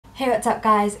Hey, what's up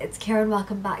guys, it's Kira and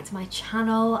welcome back to my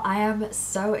channel. I am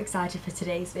so excited for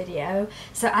today's video.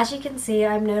 So as you can see,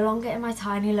 I'm no longer in my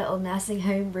tiny little nursing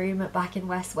home room back in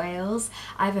West Wales.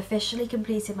 I've officially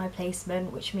completed my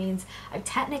placement, which means I'm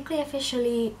technically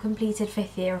officially completed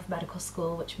 5th year of medical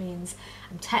school, which means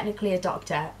I'm technically a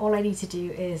doctor. All I need to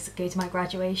do is go to my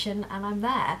graduation and I'm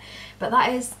there. But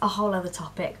that is a whole other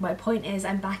topic. My point is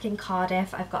I'm back in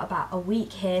Cardiff. I've got about a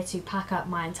week here to pack up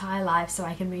my entire life so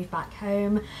I can move back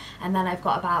home. And then I've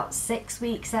got about 6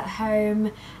 weeks at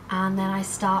home, and then I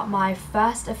start my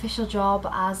first official job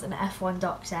as an F1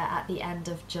 doctor at the end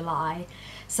of July.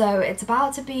 So it's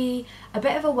about to be a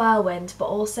bit of a whirlwind, but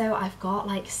also I've got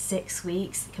like 6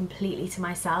 weeks completely to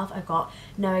myself. I've got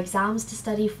no exams to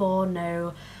study for,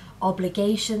 no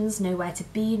obligations, nowhere to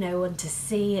be, no one to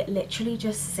see, literally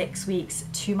just 6 weeks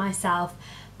to myself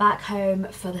back home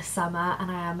for the summer, and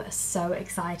I am so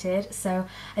excited. So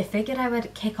I figured I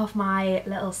would kick off my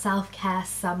little self-care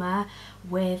summer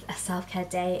with a self-care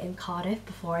day in Cardiff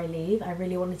before I leave. I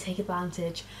really want to take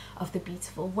advantage of the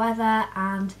beautiful weather,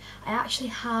 and I actually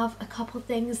have a couple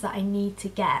things that I need to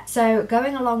get. So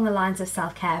going along the lines of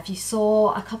self-care, if you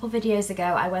saw a couple videos ago,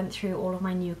 I went through all of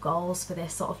my new goals for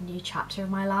this sort of new chapter of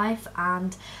my life,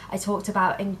 and I talked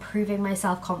about improving my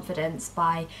self-confidence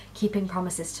by keeping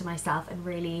promises to myself and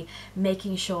really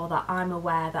making sure that I'm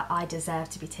aware that I deserve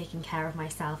to be taking care of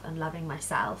myself and loving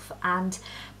myself. And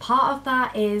part of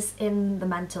that is in the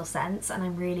mental sense, and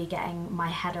I'm really getting my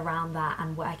head around that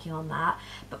and working on that,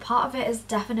 but part of it is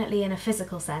definitely in a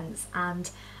physical sense,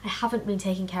 and I haven't been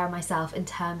taking care of myself in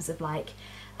terms of like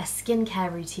a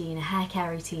skincare routine, a hair care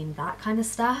routine, that kind of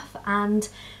stuff. And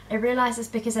I realised it's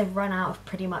because I've run out of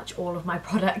pretty much all of my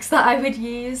products that I would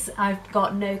use. I've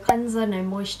got no cleanser, no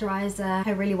moisturiser.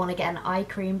 I really want to get an eye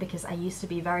cream because I used to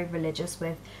be very religious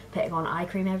with putting on eye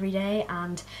cream every day,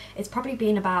 and it's probably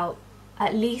been about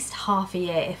at least half a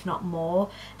year, if not more,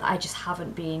 that I just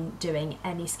haven't been doing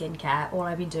any skincare. All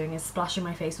I've been doing is splashing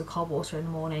my face with cold water in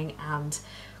the morning and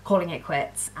calling it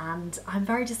quits, and I'm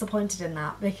very disappointed in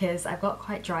that because I've got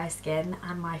quite dry skin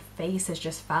and my face has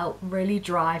just felt really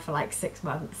dry for like 6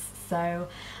 months. So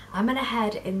I'm gonna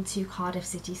head into Cardiff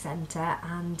city centre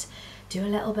and do a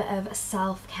little bit of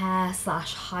self-care /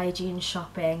 hygiene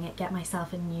shopping, get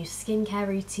myself a new skincare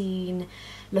routine,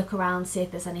 look around, see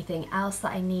if there's anything else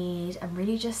that I need, and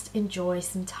really just enjoy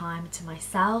some time to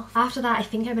myself. After that, I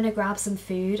think I'm gonna grab some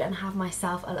food and have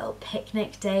myself a little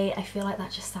picnic day. I feel like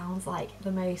that just sounds like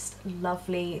the most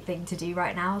lovely thing to do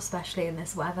right now, especially in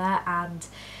this weather, and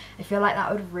I feel like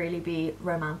that would really be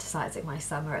romanticising my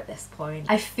summer at this point.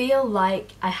 I feel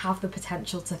like I have the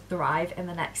potential to thrive in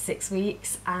the next 6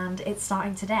 weeks, and it's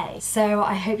starting today. So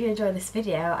I hope you enjoy this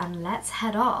video, and let's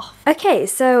head off. Okay,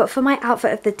 so for my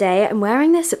outfit of the day, I'm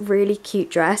wearing this really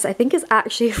cute dress. I think it's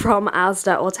actually from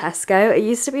Asda or Tesco. It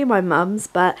used to be my mum's,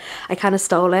 but I kind of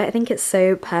stole it. I think it's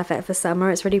so perfect for summer.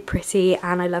 It's really pretty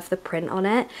and I love the print on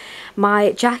it.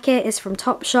 My jacket is from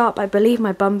Topshop. I believe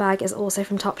my bum bag is also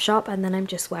from Topshop, and then I'm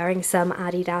just wearing some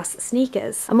Adidas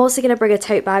sneakers. I'm also going to bring a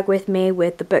tote bag with me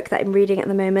with the book that I'm reading at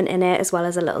the moment in it, as well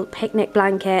as a little picnic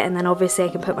blanket, and then obviously I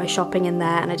can put my shopping in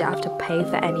there and I don't have to pay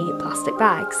for any plastic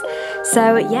bags.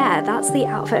 So yeah, that's the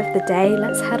outfit of the day.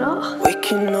 Let's head off.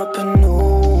 Waking up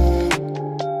anew,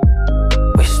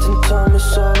 wasting time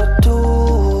is all I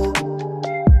do.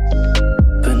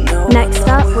 Next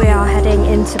up, we are heading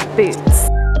into Boots.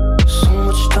 So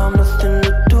much time, nothing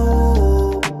to do.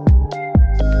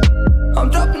 I'm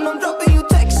dropping you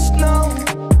texts now.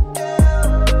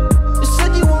 You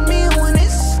said you want me when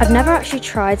it's I've never actually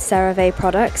tried CeraVe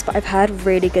products, but I've heard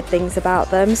really good things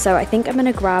about them, so I think I'm going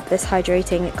to grab this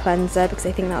hydrating cleanser because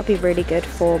I think that would be really good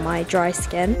for my dry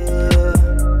skin.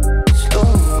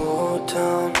 slow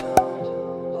down.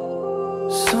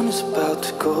 Sun is about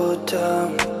to go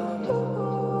down.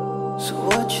 So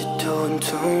what you doing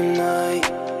tonight?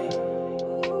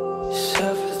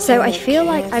 So I feel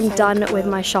like I'm done with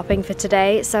my shopping for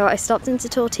today, so I stopped into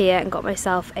Tortilla and got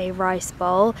myself a rice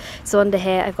bowl. So under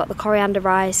here I've got the coriander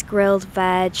rice, grilled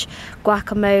veg,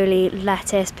 guacamole,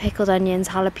 lettuce, pickled onions,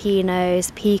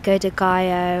 jalapenos, pico de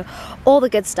gallo, all the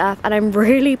good stuff, and I'm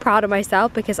really proud of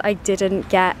myself because I didn't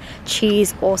get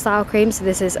cheese or sour cream, so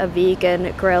this is a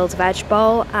vegan grilled veg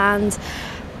bowl, and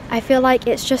I feel like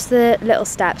it's just the little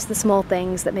steps, the small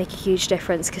things that make a huge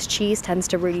difference, because cheese tends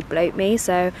to really bloat me.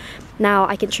 So Now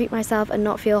I can treat myself and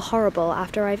not feel horrible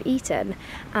after I've eaten,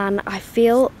 and I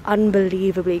feel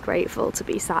unbelievably grateful to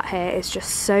be sat here. It's just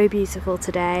so beautiful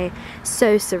today,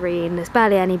 so serene, there's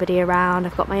barely anybody around.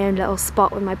 I've got my own little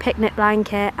spot with my picnic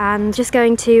blanket and just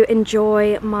going to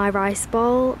enjoy my rice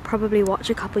bowl, probably watch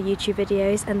a couple YouTube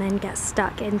videos and then get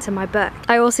stuck into my book.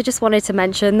 I also just wanted to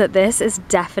mention that this is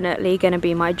definitely going to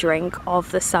be my drink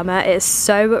of the summer. It is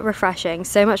so refreshing,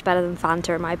 so much better than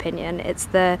Fanta in my opinion. It's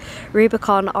the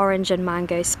Rubicon Orange and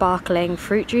Mango Sparkling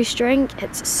Fruit Juice drink.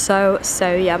 It's so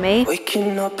yummy.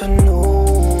 Waking up anew,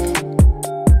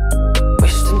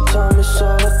 wasting time is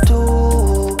all I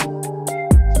do.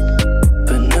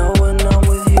 But now when I'm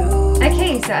with you.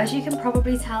 Okay, so as you can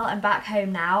probably tell, I'm back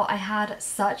home now. I had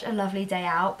such a lovely day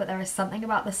out, but there is something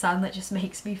about the sun that just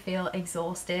makes me feel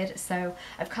exhausted. So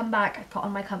I've come back, I've put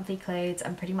on my comfy clothes.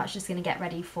 I'm pretty much just gonna get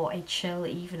ready for a chill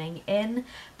evening in,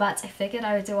 but I figured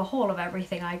I would do a haul of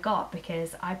everything I got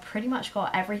because I pretty much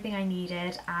got everything I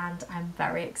needed and I'm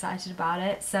very excited about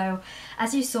it. So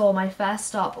as you saw, my first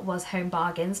stop was Home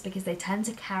Bargains because they tend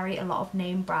to carry a lot of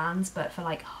name brands but for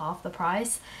like half the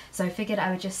price. So I figured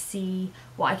I would just see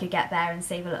what I could get there and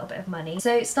save a little bit of money.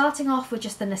 So starting off with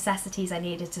just the necessities I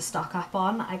needed to stock up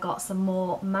on, I got some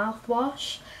more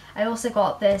mouthwash. I also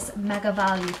got this mega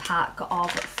value pack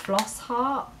of floss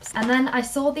harps, and then I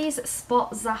saw these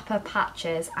spot zapper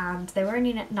patches and they were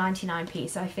only 99p,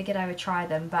 so I figured I would try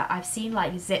them. But I've seen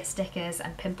like zit stickers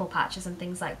and pimple patches and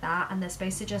things like that, and they're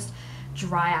supposed to just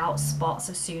dry out spots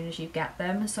as soon as you get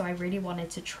them, so I really wanted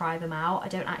to try them out. I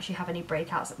don't actually have any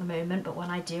breakouts at the moment, but when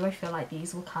I do, I feel like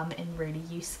these will come in really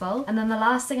useful. And then the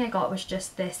last thing I got was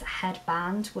just this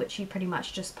headband, which you pretty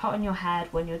much just put on your head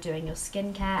when you're doing your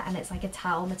skincare, and it's like a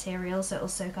towel material, so it'll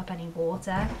soak up any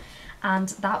water. And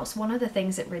that was one of the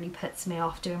things that really puts me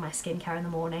off doing my skincare in the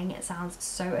morning. It sounds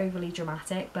so overly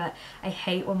dramatic, but I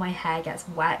hate when my hair gets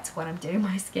wet when I'm doing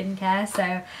my skincare.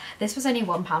 So this was only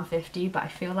 £1.50, but I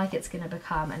feel like it's going to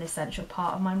become an essential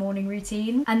part of my morning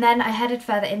routine. And then I headed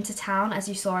further into town. As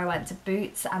you saw, I went to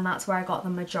Boots, and that's where I got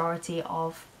the majority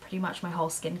of pretty much my whole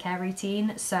skincare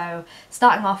routine. So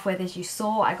starting off with, as you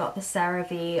saw, I got the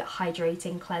CeraVe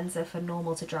hydrating cleanser for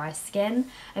normal to dry skin.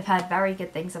 I've heard very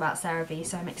good things about CeraVe,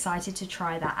 so I'm excited to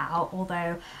try that out,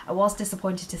 although I was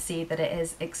disappointed to see that it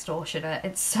is extortionate.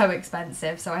 It's so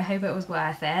expensive, so I hope it was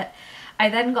worth it. I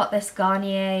then got this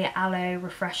Garnier Aloe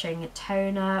Refreshing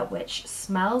Toner, which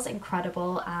smells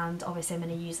incredible, and obviously I'm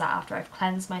going to use that after I've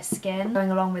cleansed my skin. Going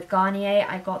along with Garnier,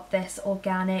 I got this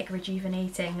organic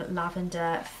rejuvenating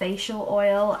lavender facial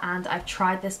oil, and I've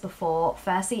tried this before.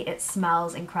 Firstly, it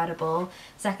smells incredible.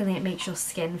 Secondly, it makes your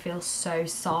skin feel so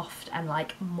soft and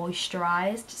like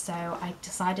moisturized, so I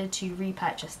decided to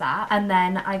repurchase that. And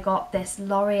then I got this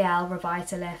L'Oreal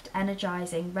Revitalift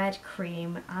Energizing Red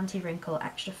Cream Anti-Wrinkle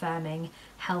Extra Firming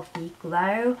Healthy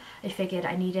Glow. I figured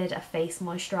I needed a face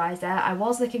moisturizer. I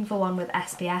was looking for one with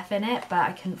SPF in it, but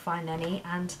I couldn't find any,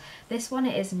 and this one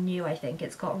is new. I think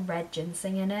it's got red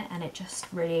ginseng in it, and it just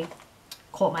really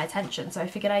caught my attention, so I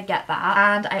figured I'd get that.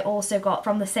 And I also got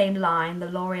from the same line the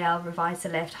L'Oreal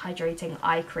Revitalift Hydrating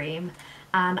Eye Cream.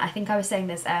 And I think I was saying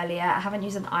this earlier, I haven't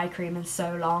used an eye cream in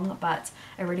so long, but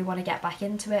I really want to get back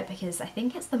into it because I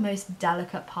think it's the most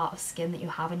delicate part of skin that you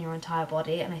have in your entire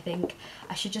body, and I think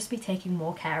I should just be taking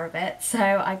more care of it.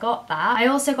 So I got that. I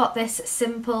also got this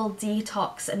Simple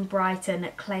Detox and Brighten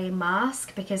Clay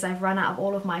Mask because I've run out of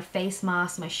all of my face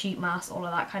masks, my sheet masks, all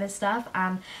of that kind of stuff,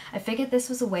 and I figured this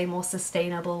was a way more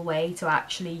sustainable way to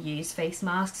actually use face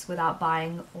masks without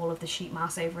buying all of the sheet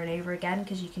masks over and over again,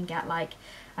 because you can get like,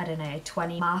 I don't know,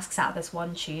 20 masks out of this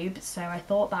one tube. So I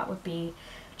thought that would be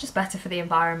just better for the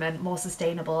environment, more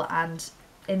sustainable, and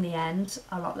in the end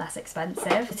a lot less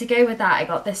expensive. To go with that, I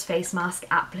got this face mask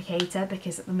applicator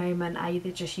because at the moment I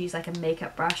either just use like a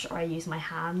makeup brush or I use my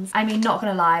hands. I mean, not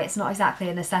gonna lie, it's not exactly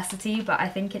a necessity, but I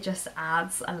think it just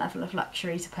adds a level of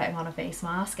luxury to putting on a face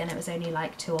mask, and it was only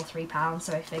like £2 or £3,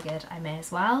 so I figured I may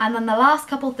as well. And then the last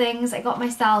couple things, I got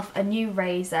myself a new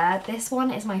razor. This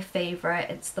one is my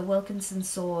favourite. It's the Wilkinson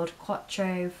Sword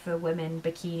Quattro for Women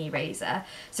Bikini Razor.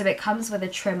 So it comes with a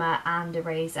trimmer and a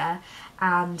razor,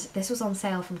 and this was on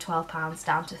sale from £12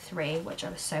 down to £3, which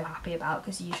I was so happy about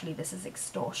because usually this is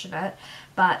extortionate,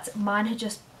 but mine had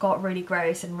just got really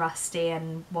gross and rusty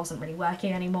and wasn't really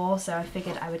working anymore, so I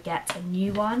figured I would get a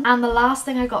new one. And the last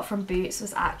thing I got from Boots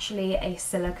was actually a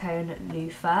silicone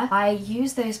loofah. I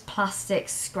use those plastic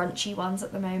scrunchy ones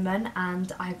at the moment,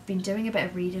 and I've been doing a bit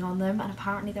of reading on them, and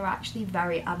apparently they're actually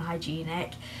very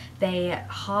unhygienic. they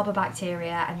harbour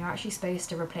bacteria and you're actually supposed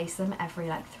to replace them every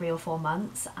like 3 or 4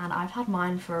 months, and I've had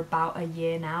mine for about a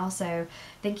year now, so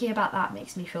thinking about that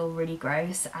makes me feel really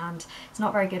gross, and it's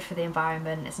not very good for the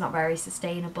environment, it's not very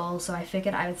sustainable. So I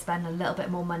figured I would spend a little bit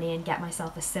more money and get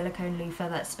myself a silicone loofah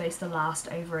that's supposed to last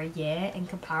over a year in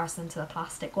comparison to the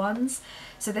plastic ones.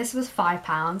 So this was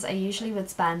 £5. I usually would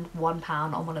spend £1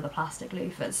 on one of the plastic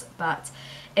loofahs, but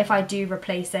if I do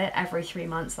replace it every 3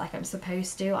 months like I'm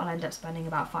supposed to, I'll end up spending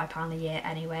about £5 a year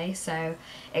anyway, so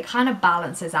it kind of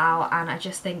balances out, and I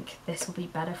just think this will be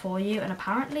better for you, and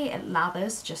apparently it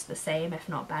lathers just the same if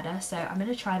not better, so I'm going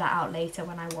to try that out later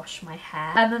when I wash my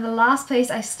hair. And then the last place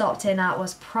I stopped in at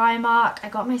was Primark. I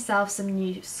got myself some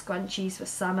new scrunchies for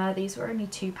summer. These were only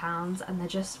 £2 and they're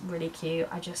just really cute.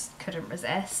 I just couldn't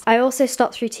resist. I also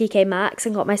stopped through TK Maxx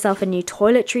and got myself a new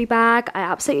toiletry bag. I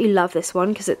absolutely love this one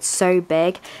because it's so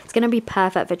big. It's going to be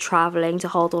perfect for traveling to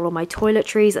hold all of my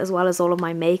toiletries as well as all of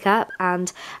my makeup,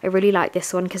 and I really like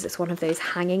this one because it's one of those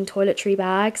hanging toiletry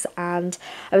bags, and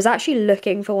I was actually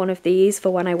looking for one of these for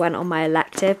when I went on my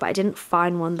elective, but I didn't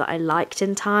find one that I liked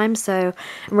in time, so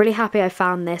I'm really happy I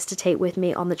found this to take with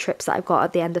me on the trips that I've got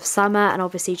at the end of summer, and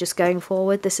obviously just going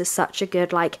forward this is such a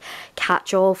good like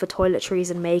catch-all for toiletries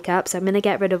and makeup. So I'm going to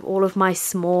get rid of all of my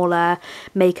smaller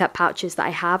makeup pouches that I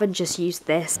have and just use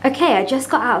this. Okay, I just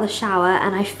got out of the shower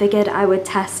and I figured I would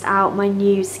test out my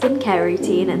new skincare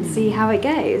routine and see how it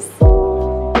goes.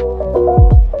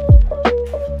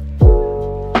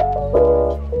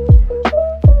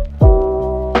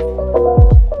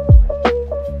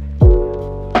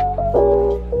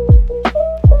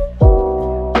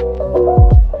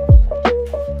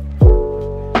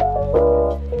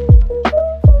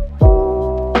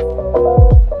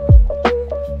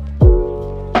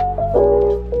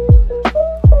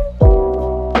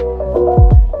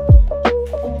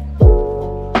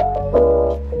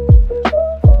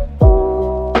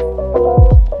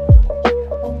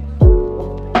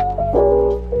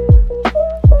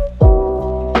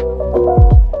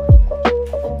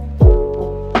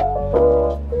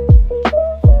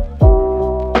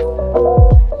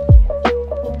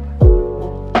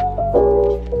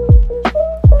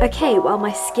 Okay, well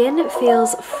my skin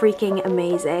feels freaking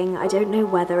amazing. I don't know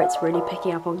whether it's really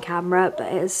picking up on camera,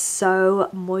 but it is so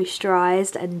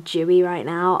moisturized and dewy right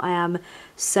now. I am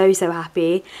so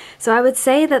happy. So I would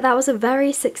say that that was a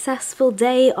very successful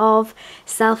day of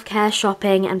self-care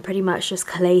shopping and pretty much just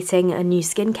collating a new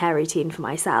skincare routine for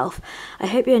myself. I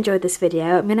hope you enjoyed this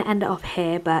video. I'm going to end it off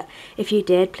here, but if you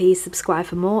did, please subscribe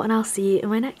for more and I'll see you in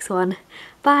my next one.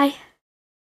 Bye!